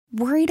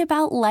Worried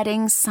about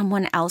letting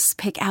someone else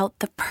pick out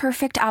the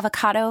perfect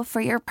avocado for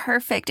your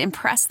perfect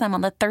impress them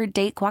on the third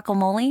date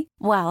guacamole?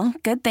 Well,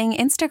 good thing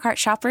Instacart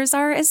shoppers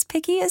are as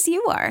picky as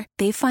you are.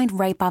 They find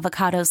ripe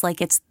avocados like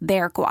it's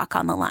their guac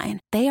on the line.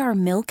 They are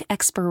milk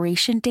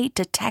expiration date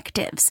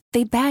detectives.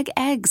 They bag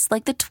eggs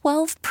like the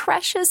 12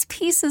 precious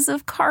pieces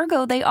of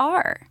cargo they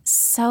are.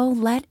 So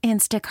let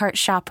Instacart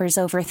shoppers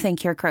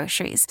overthink your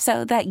groceries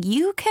so that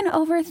you can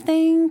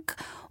overthink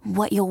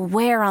what you'll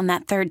wear on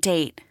that third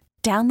date.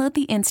 Download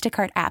the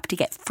Instacart app to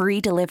get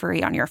free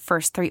delivery on your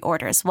first 3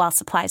 orders while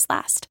supplies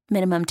last.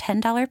 Minimum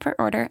 $10 per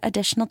order.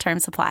 Additional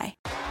terms apply.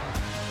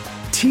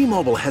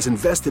 T-Mobile has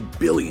invested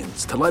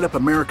billions to light up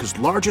America's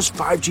largest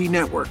 5G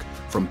network,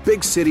 from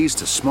big cities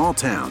to small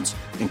towns,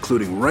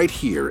 including right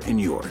here in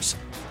yours.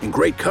 And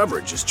great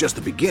coverage is just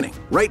the beginning.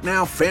 Right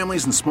now,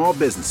 families and small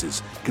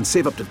businesses can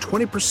save up to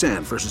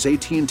 20% versus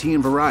AT&T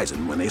and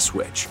Verizon when they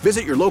switch.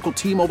 Visit your local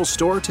T-Mobile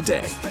store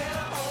today.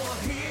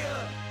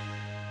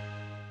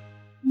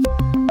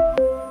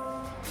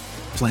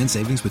 Plan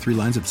savings with 3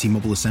 lines of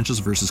T-Mobile Essentials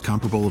versus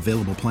comparable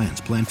available plans.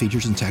 Plan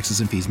features and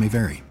taxes and fees may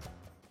vary.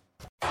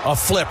 A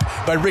flip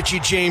by Richie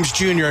James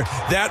Jr.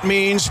 That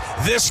means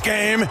this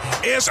game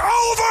is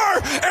over!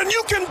 And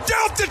you can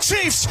doubt the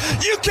Chiefs!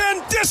 You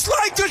can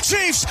dislike the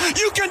Chiefs!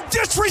 You can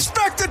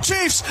disrespect the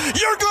Chiefs!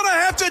 You're gonna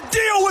have to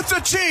deal with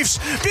the Chiefs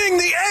being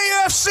the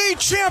AFC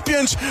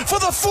champions for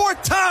the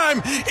 4th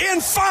time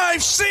in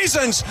 5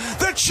 seasons!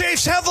 The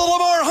Chiefs have the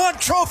Lamar Hunt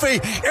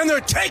Trophy, and they're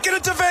taking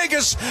it to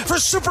Vegas for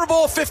Super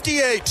Bowl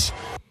 58.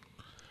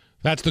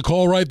 That's the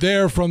call right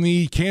there from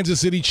the Kansas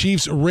City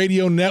Chiefs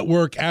radio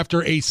network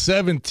after a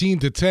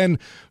 17-10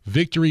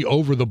 victory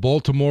over the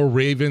Baltimore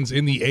Ravens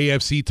in the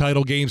AFC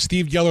title game.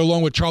 Steve Geller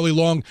along with Charlie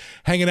Long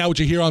hanging out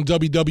with you here on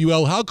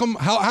WWL.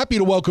 How happy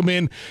to welcome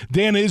in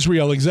Dan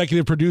Israel,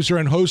 executive producer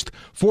and host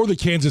for the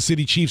Kansas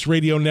City Chiefs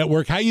radio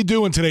network. How you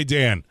doing today,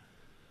 Dan?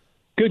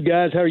 Good,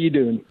 guys. How are you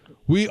doing?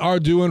 We are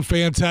doing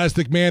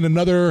fantastic, man.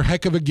 Another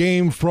heck of a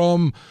game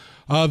from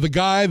the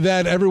guy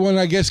that everyone,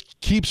 I guess,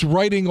 keeps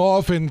writing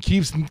off and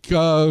keeps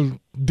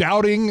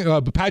doubting.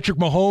 Patrick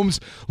Mahomes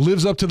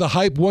lives up to the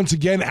hype once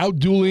again,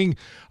 outdueling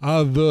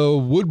the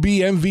would-be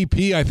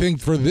MVP, I think,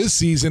 for this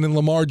season in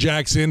Lamar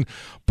Jackson.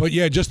 But,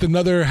 yeah, just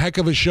another heck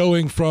of a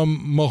showing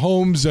from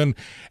Mahomes and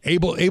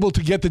able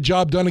to get the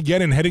job done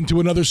again and heading to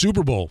another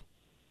Super Bowl.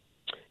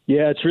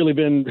 Yeah, it's really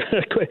been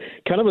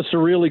kind of a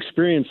surreal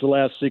experience the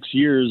last 6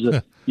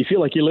 years. You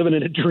feel like you're living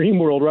in a dream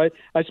world, right?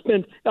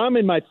 I'm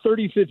in my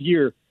 35th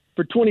year.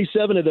 For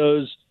 27 of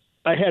those,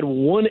 I had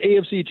one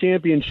AFC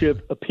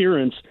championship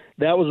appearance.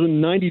 That was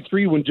in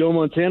 '93 when Joe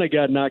Montana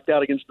got knocked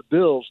out against the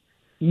Bills.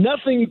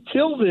 Nothing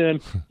till then,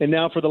 and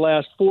now for the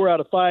last 4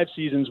 out of 5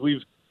 seasons,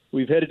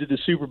 we've headed to the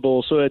Super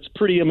Bowl. So it's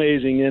pretty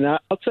amazing. And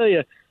I'll tell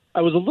you,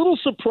 I was a little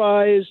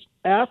surprised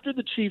after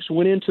the Chiefs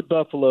went into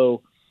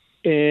Buffalo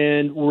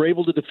and were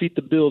able to defeat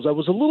the Bills. I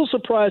was a little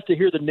surprised to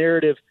hear the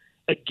narrative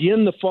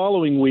again the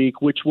following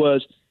week, which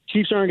was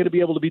Chiefs aren't going to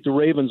be able to beat the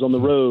Ravens on the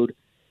road.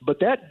 But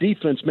that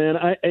defense, man,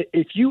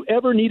 if you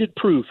ever needed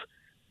proof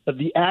of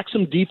the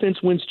Axum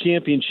defense wins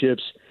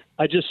championships,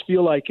 I just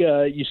feel like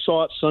you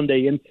saw it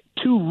Sunday. And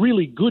 2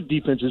 really good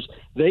defenses.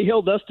 They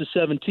held us to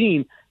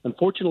 17.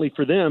 Unfortunately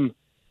for them,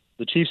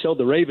 the Chiefs held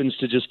the Ravens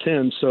to just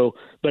 10.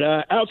 But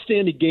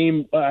outstanding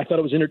game. I thought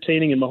it was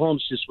entertaining, and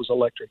Mahomes just was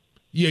electric.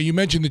 Yeah, you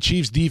mentioned the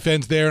Chiefs'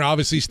 defense there, and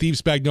obviously Steve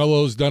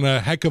Spagnuolo's done a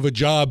heck of a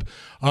job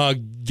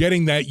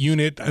getting that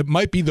unit. It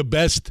might be the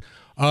best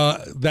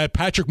that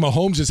Patrick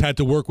Mahomes has had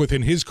to work with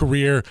in his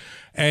career,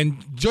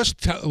 and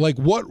just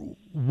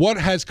what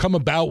has come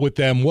about with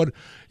them? What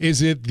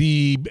is it?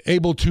 The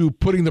able to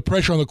putting the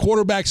pressure on the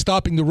quarterback,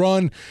 stopping the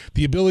run,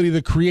 the ability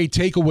to create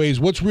takeaways.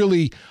 What's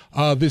really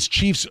this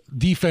Chiefs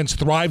defense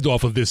thrived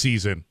off of this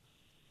season?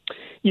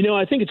 You know,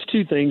 I think it's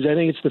 2 things. I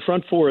think it's the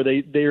front 4.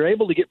 They are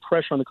able to get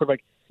pressure on the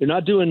quarterback. They're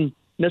not doing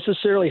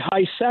necessarily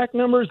high sack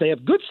numbers. They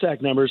have good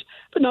sack numbers,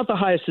 but not the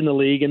highest in the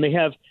league, and they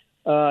have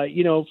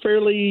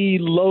fairly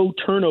low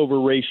turnover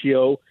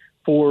ratio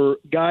for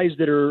guys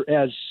that are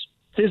as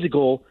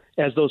physical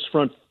as those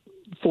front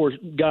 4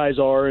 guys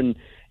are.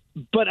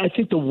 But I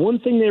think the one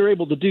thing they were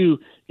able to do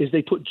is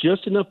they put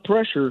just enough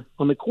pressure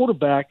on the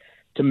quarterback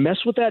to mess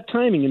with that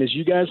timing. And as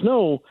you guys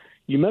know,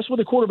 you mess with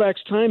the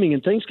quarterback's timing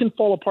and things can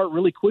fall apart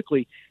really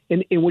quickly.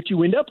 And what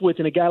you end up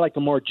with in a guy like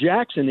Lamar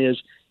Jackson is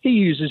he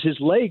uses his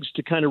legs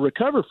to kind of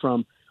recover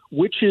from,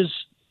 which is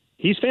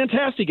he's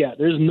fantastic at.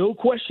 There's no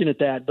question at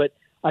that. But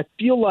I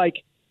feel like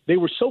they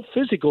were so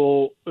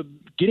physical,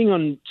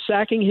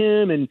 sacking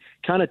him and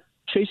kind of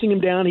chasing him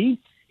down.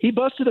 He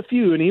busted a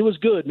few, and he was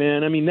good,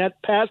 man. I mean,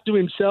 that pass to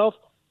himself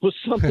was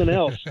something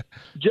else.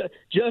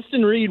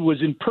 Justin Reed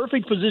was in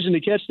perfect position to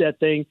catch that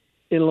thing,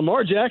 and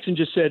Lamar Jackson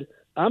just said,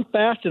 I'm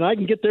fast and I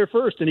can get there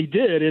first, and he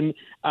did. And,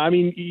 I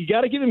mean, you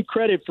got to give him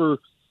credit for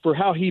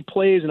how he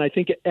plays, and I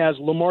think as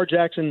Lamar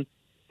Jackson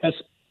has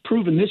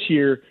proven this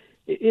year,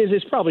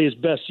 is probably his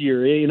best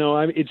year. You know,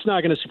 it's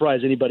not going to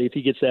surprise anybody if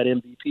he gets that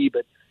MVP,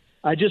 but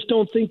I just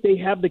don't think they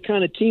have the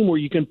kind of team where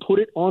you can put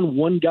it on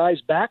one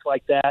guy's back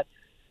like that.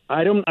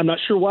 I'm not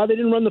sure why they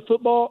didn't run the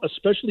football,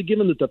 especially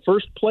given that the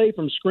first play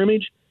from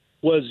scrimmage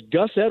was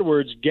Gus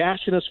Edwards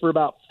gashing us for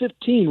about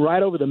 15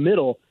 right over the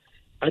middle.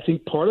 I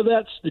think part of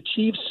that's the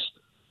Chiefs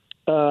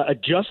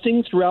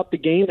adjusting throughout the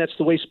game. That's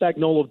the way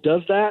Spagnuolo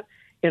does that.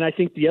 And I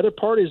think the other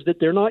part is that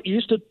they're not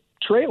used to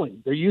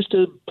trailing. They're used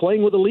to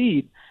playing with a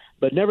lead.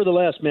 But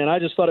nevertheless, man, I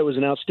just thought it was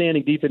an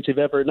outstanding defensive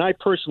effort. And I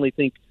personally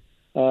think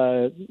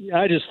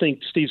I just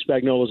think Steve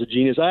Spagnuolo is a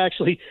genius.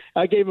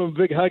 I gave him a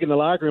big hug in the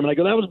locker room, and I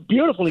go, that was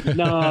beautiful. And he goes,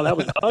 no, that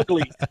was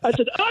ugly. I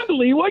said,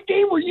 ugly? What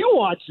game were you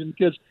watching?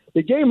 Because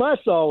the game I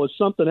saw was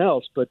something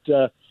else. But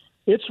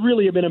it's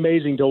really been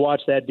amazing to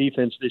watch that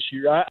defense this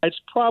year. It's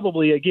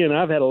probably, again,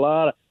 I've had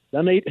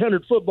I'm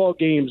 800 football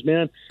games,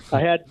 man. I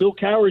had Bill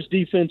Cowher's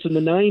defense in the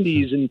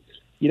 90s, and,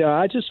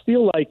 I just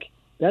feel like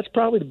that's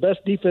probably the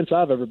best defense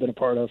I've ever been a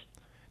part of.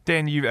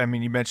 Dan,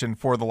 you mentioned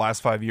for the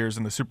last 5 years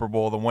in the Super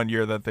Bowl, the 1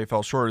 year that they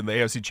fell short in the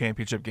AFC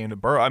Championship game to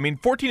Burrow.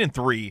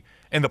 14-3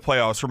 in the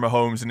playoffs for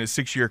Mahomes in his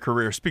 6-year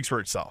career speaks for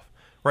itself,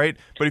 right?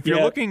 But if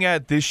you're looking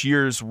at this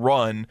year's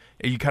run,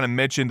 you kind of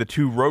mentioned the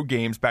 2 road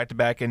games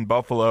back-to-back in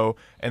Buffalo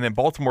and then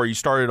Baltimore. You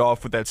started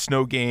off with that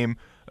snow game,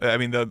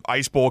 the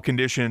Ice Bowl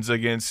conditions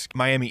against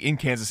Miami in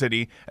Kansas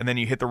City, and then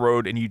you hit the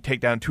road and you take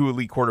down 2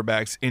 elite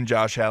quarterbacks in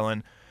Josh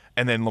Allen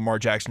and then Lamar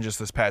Jackson just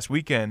this past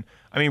weekend.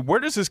 Where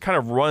does this kind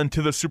of run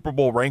to the Super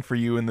Bowl rank for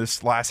you in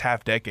this last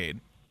half decade?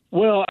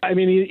 Well,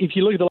 if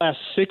you look at the last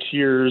 6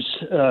 years,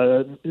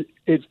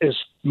 as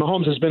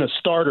Mahomes has been a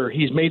starter,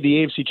 he's made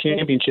the AFC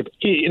Championship.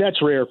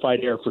 That's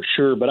rarefied air for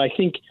sure. But I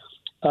think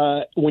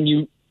when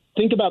you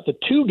think about the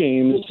 2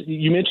 games,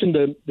 you mentioned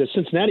the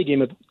Cincinnati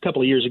game a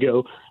couple of years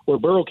ago where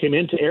Burrow came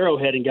into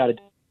Arrowhead and got it.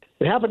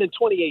 It happened in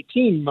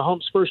 2018,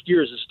 Mahomes' first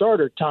year as a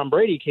starter. Tom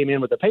Brady came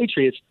in with the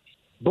Patriots.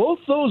 Both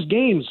those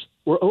games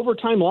were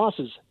overtime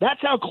losses.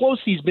 That's how close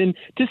he's been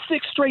to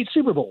 6 straight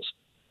Super Bowls.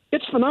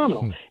 It's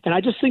phenomenal. And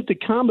I just think the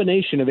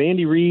combination of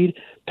Andy Reid,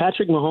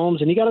 Patrick Mahomes,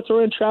 and you got to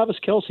throw in Travis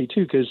Kelce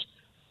too, because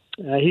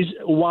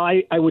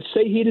why I would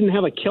say he didn't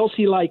have a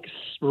Kelce-like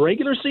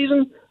regular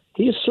season,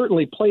 he is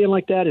certainly playing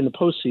like that in the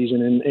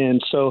postseason.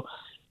 And so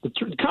the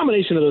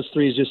combination of those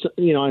 3 is just,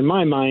 in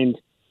my mind,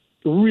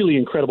 really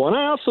incredible. And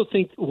I also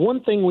think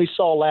one thing we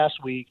saw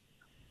last week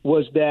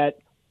was that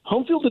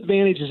home field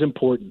advantage is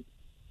important.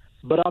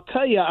 But I'll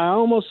tell you, I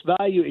almost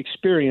value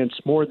experience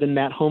more than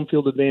that home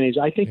field advantage.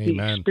 I think the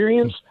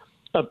experience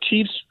of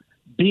Chiefs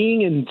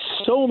being in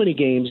so many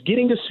games,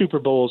 getting to Super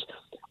Bowls,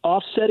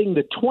 offsetting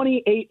the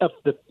 28 of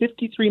the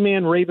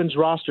 53-man Ravens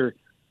roster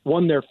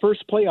won their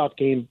first playoff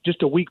game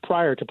just a week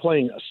prior to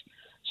playing us.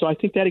 So I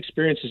think that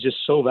experience is just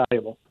so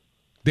valuable.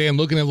 Dan,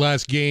 looking at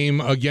last game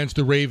against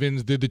the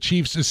Ravens, did the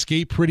Chiefs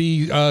escape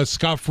pretty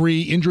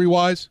scot-free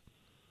injury-wise?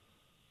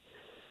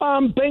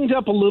 Banged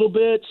up a little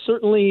bit.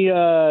 Certainly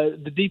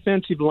the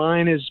defensive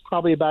line is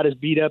probably about as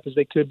beat up as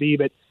they could be,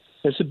 but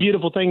it's a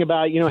beautiful thing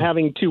about,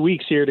 having 2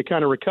 weeks here to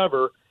kind of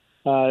recover.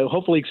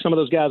 Hopefully some of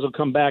those guys will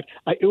come back.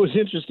 It was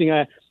interesting.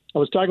 I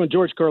was talking with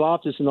George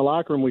Karlaftis in the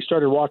locker room. We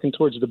started walking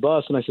towards the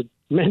bus, and I said,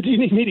 man, do you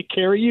need me to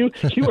carry you?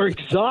 You are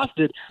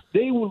exhausted.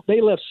 They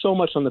left so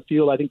much on the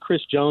field. I think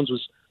Chris Jones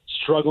was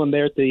struggling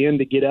there at the end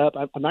to get up.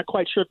 I'm not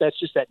quite sure if that's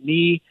just that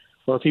knee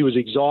or if he was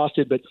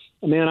exhausted. But,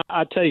 man,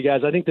 I tell you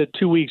guys, I think that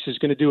 2 weeks is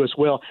going to do us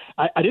well.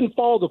 I didn't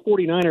follow the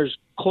 49ers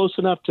close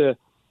enough to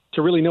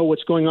really know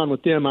what's going on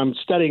with them. I'm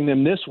studying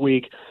them this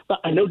week. But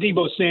I know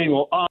Deebo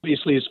Samuel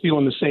obviously is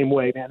feeling the same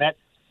way, man.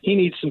 He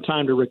needs some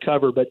time to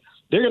recover. But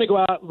they're going to go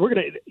out. We're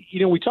going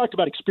to – we talked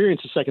about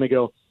experience a second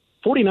ago.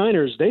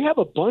 49ers, they have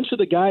a bunch of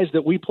the guys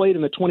that we played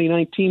in the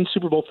 2019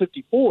 Super Bowl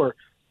 54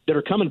 that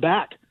are coming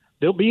back.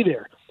 They'll be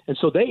there. And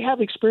so they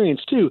have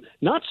experience too.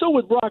 Not so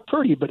with Brock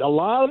Purdy, but a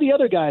lot of the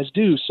other guys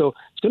do. So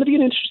it's going to be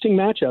an interesting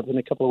matchup in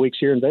a couple of weeks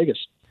here in Vegas.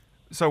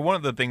 So one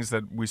of the things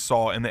that we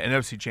saw in the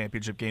NFC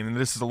Championship game, and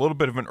this is a little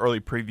bit of an early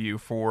preview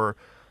for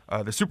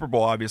the Super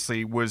Bowl,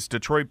 obviously, was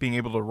Detroit being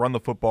able to run the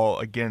football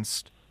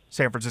against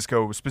San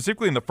Francisco,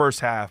 specifically in the first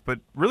half, but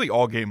really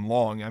all game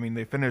long.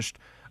 They finished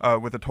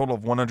with a total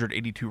of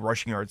 182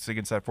 rushing yards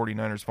against that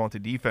 49ers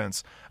vaunted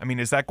defense.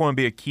 Is that going to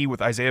be a key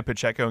with Isiah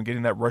Pacheco and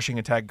getting that rushing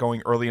attack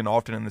going early and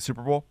often in the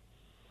Super Bowl?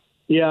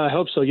 Yeah, I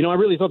hope so. I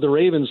really thought the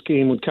Ravens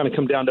game would kind of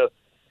come down to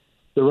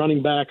the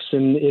running backs,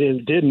 and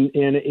it didn't.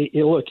 And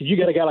look, if you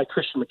got a guy like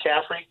Christian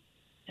McCaffrey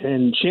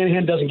and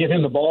Shanahan doesn't give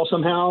him the ball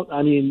somehow,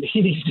 he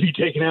needs to be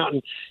taken out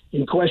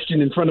and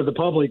questioned in front of the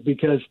public,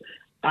 because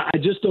I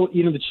just don't –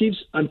 the Chiefs,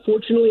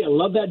 unfortunately, I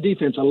love that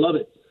defense. I love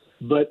it.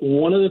 But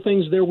one of the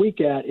things they're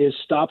weak at is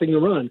stopping the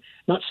run.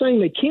 Not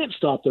saying they can't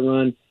stop the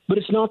run, but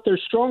it's not their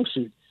strong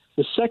suit.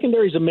 The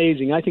secondary is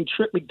amazing. I think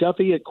Trent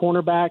McDuffie at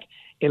cornerback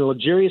and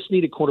L'Jarius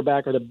Sneed at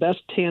quarterback are the best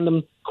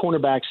tandem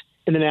cornerbacks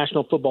in the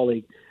National Football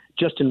League.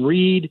 Justin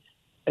Reed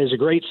is a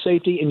great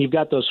safety, and you've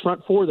got those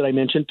front 4 that I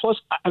mentioned. Plus,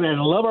 I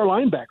love our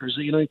linebackers.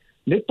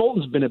 Nick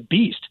Bolton's been a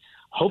beast.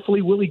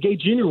 Hopefully Willie Gay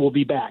Jr. will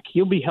be back.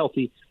 He'll be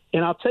healthy.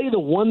 And I'll tell you, the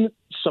one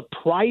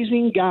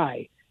surprising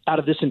guy out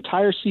of this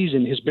entire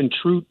season has been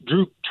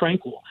Drew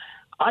Tranquill.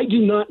 I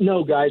do not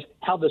know, guys,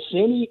 how the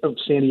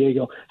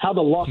how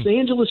the Los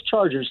Angeles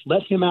Chargers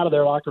let him out of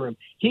their locker room.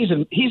 He's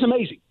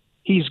amazing.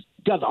 He's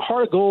got the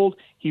heart of gold.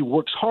 He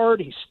works hard.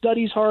 He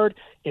studies hard.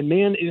 And,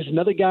 man, is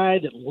another guy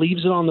that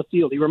leaves it on the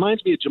field. He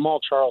reminds me of Jamal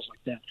Charles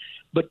like that.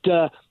 But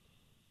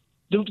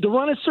the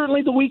run is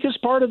certainly the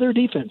weakest part of their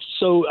defense.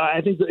 So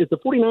I think that if the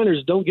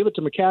 49ers don't give it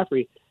to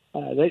McCaffrey,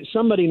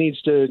 somebody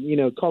needs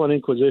to, call an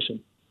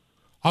inquisition.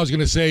 I was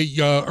going to say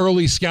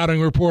early scouting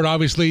report,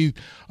 obviously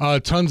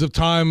tons of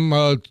time.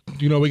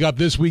 We got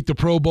this week the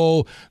Pro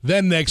Bowl,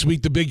 then next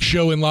week the big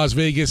show in Las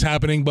Vegas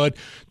happening. But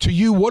to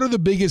you, what are the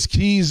biggest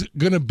keys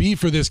going to be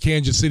for this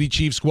Kansas City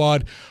Chiefs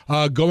squad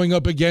going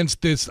up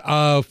against this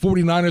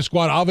 49er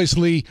squad?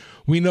 Obviously,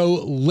 we know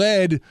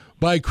led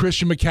by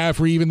Christian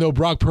McCaffrey, even though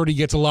Brock Purdy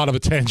gets a lot of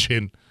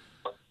attention.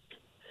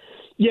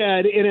 Yeah,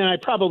 and I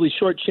probably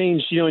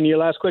shortchanged, in your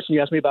last question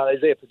you asked me about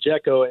Isiah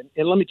Pacheco.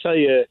 And let me tell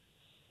you,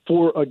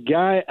 for a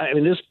guy,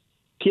 this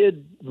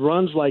kid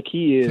runs like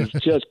he is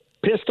just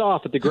pissed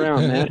off at the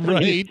ground, man.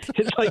 Right.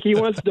 It's like he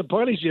wants to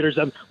punish it or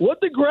something. What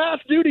the grass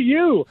do to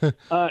you?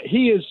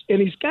 He is,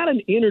 and he's got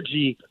an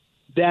energy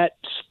that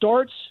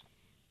starts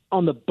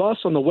on the bus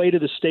on the way to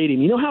the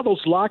stadium. You know how those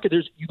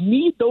you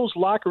need those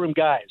locker room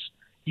guys.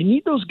 You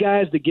need those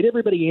guys that get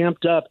everybody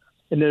amped up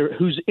and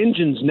whose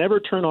engines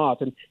never turn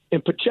off.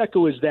 And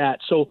Pacheco is that.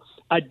 So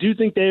I do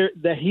think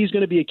that he's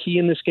going to be a key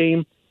in this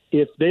game.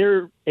 If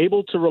they're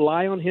able to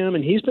rely on him,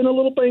 and he's been a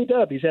little banged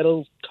up. He's had a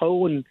little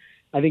toe and,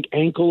 I think,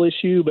 ankle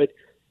issue. But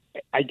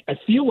I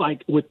feel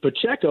like with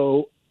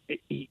Pacheco,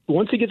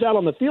 once he gets out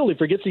on the field, he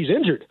forgets he's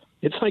injured.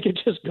 It's like it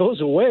just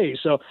goes away.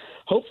 So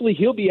hopefully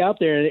he'll be out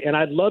there, and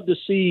I'd love to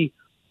see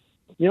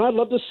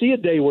a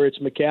day where it's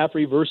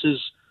McCaffrey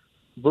versus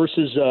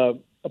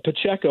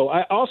Pacheco.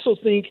 I also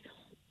think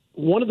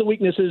one of the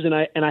weaknesses, and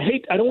I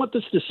don't want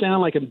this to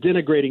sound like I'm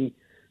denigrating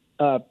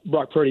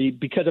Brock Purdy,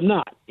 because I'm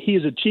not. He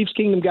is a Chiefs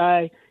Kingdom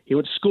guy. He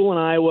went to school in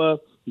Iowa.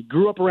 He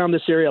grew up around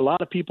this area. A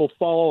lot of people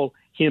follow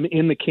him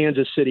in the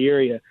Kansas City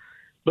area.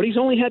 But he's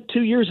only had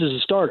 2 years as a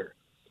starter.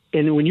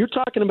 And when you're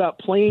talking about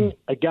playing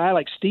a guy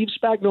like Steve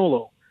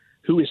Spagnuolo,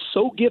 who is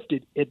so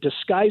gifted at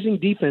disguising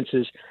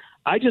defenses,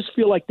 I just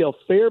feel like they'll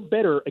fare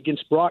better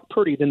against Brock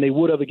Purdy than they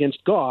would have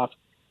against Goff.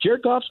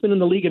 Jared Goff's been in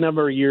the league a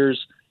number of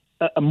years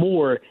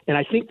more, and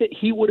I think that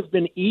he would have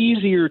been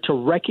easier to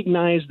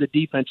recognize the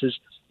defenses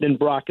than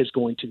Brock is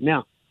going to.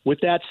 Now, with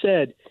that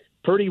said,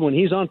 Purdy, when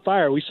he's on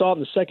fire, we saw it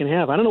in the second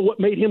half. I don't know what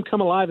made him come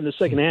alive in the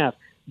second half,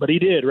 but he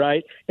did,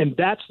 right? And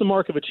that's the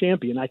mark of a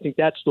champion. I think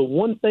that's the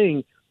one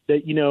thing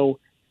that,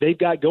 they've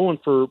got going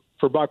for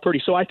Brock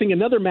Purdy. So I think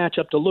another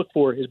matchup to look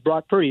for is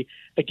Brock Purdy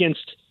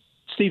against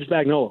Steve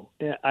Spagnuolo.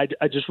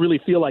 I just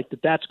really feel like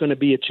that's going to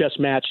be a chess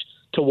match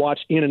to watch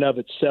in and of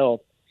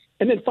itself.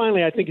 And then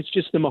finally, I think it's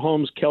just the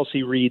Mahomes,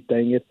 Kelce, Reed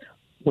thing.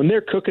 When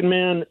they're cooking,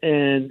 man,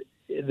 and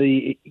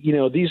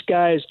these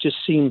guys just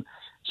seem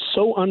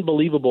so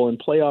unbelievable in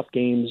playoff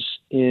games,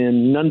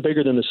 and none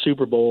bigger than the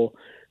Super Bowl.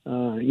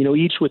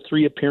 Each with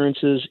 3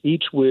 appearances,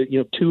 each with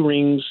 2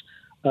 rings.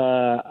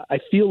 I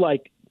feel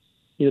like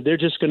they're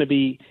just going to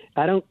be.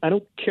 I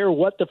don't care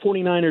what the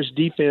 49ers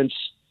defense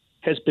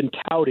has been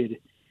touted.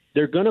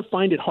 They're going to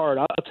find it hard.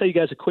 I'll tell you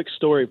guys a quick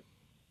story.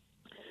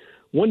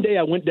 One day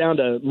I went down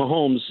to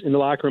Mahomes in the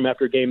locker room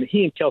after a game, and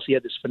he and Kelce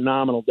had this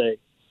phenomenal day.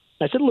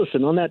 I said,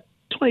 listen, on that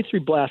 23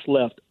 blast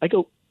left, I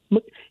go,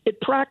 look,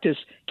 at practice,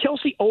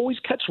 Kelce always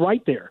cuts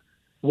right there.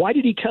 Why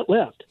did he cut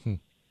left?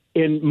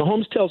 And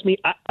Mahomes tells me,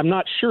 I'm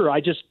not sure. I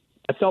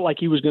felt like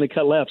he was going to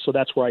cut left, so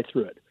that's where I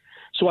threw it.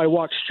 So I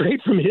walked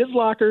straight from his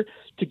locker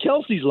to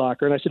Kelce's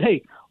locker, and I said,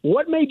 hey,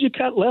 what made you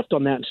cut left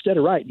on that instead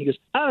of right? And he goes,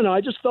 I don't know.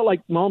 I just felt like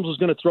Mahomes was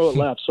going to throw it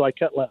left, so I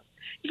cut left.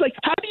 He's like,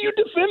 how do you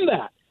defend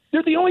that?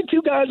 They're the only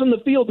 2 guys on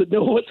the field that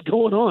know what's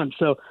going on.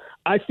 So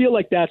I feel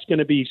like that's going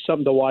to be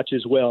something to watch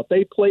as well. If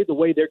they play the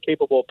way they're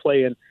capable of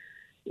playing,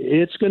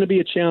 it's going to be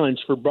a challenge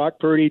for Brock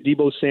Purdy,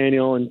 Deebo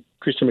Samuel, and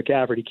Christian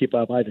McCaffrey to keep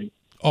up, I think.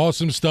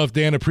 Awesome stuff,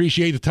 Dan.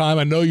 Appreciate the time.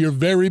 I know you're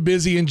very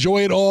busy.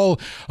 Enjoy it all.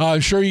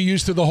 I'm sure you're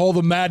used to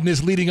the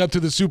madness leading up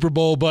to the Super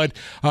Bowl, but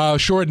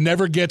sure, it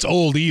never gets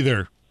old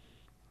either.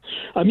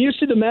 I'm used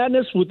to the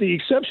madness with the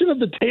exception of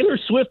the Taylor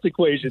Swift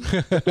equation.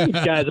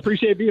 Thanks, guys.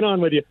 Appreciate being on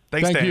with you.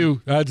 Thank Dan.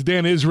 you. It's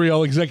Dan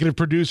Israel, executive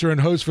producer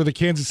and host for the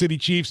Kansas City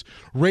Chiefs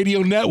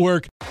Radio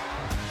Network.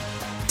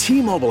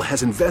 T-Mobile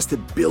has invested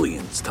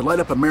billions to light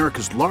up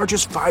America's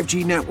largest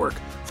 5G network,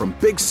 from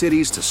big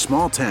cities to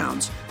small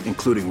towns,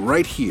 including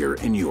right here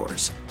in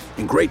yours.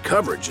 And great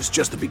coverage is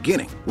just the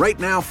beginning. Right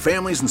now,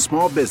 families and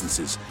small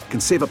businesses can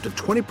save up to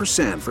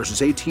 20%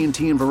 versus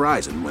AT&T and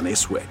Verizon when they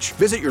switch.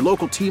 Visit your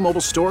local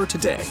T-Mobile store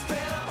today.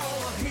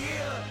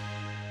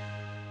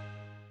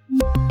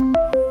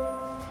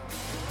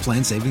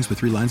 Plan savings with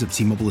 3 lines of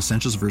T-Mobile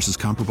Essentials versus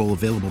comparable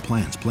available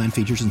plans. Plan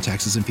features and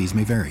taxes and fees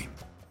may vary.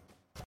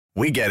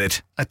 We get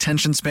it.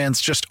 Attention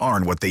spans just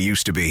aren't what they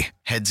used to be.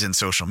 Heads in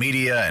social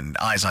media and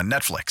eyes on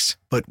Netflix.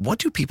 But what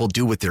do people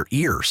do with their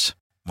ears?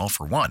 Well,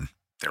 for one,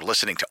 they're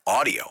listening to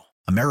audio.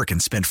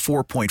 Americans spend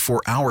 4.4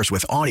 hours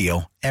with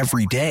audio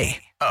every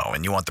day. Oh,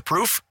 and you want the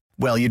proof?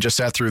 Well, you just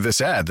sat through this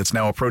ad that's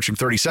now approaching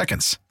 30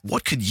 seconds.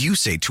 What could you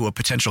say to a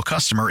potential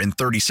customer in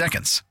 30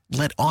 seconds?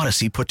 Let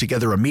Odyssey put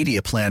together a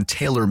media plan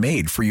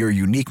tailor-made for your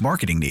unique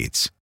marketing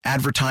needs.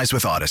 Advertise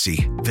with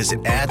Odyssey.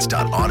 Visit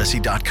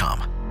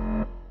ads.odyssey.com.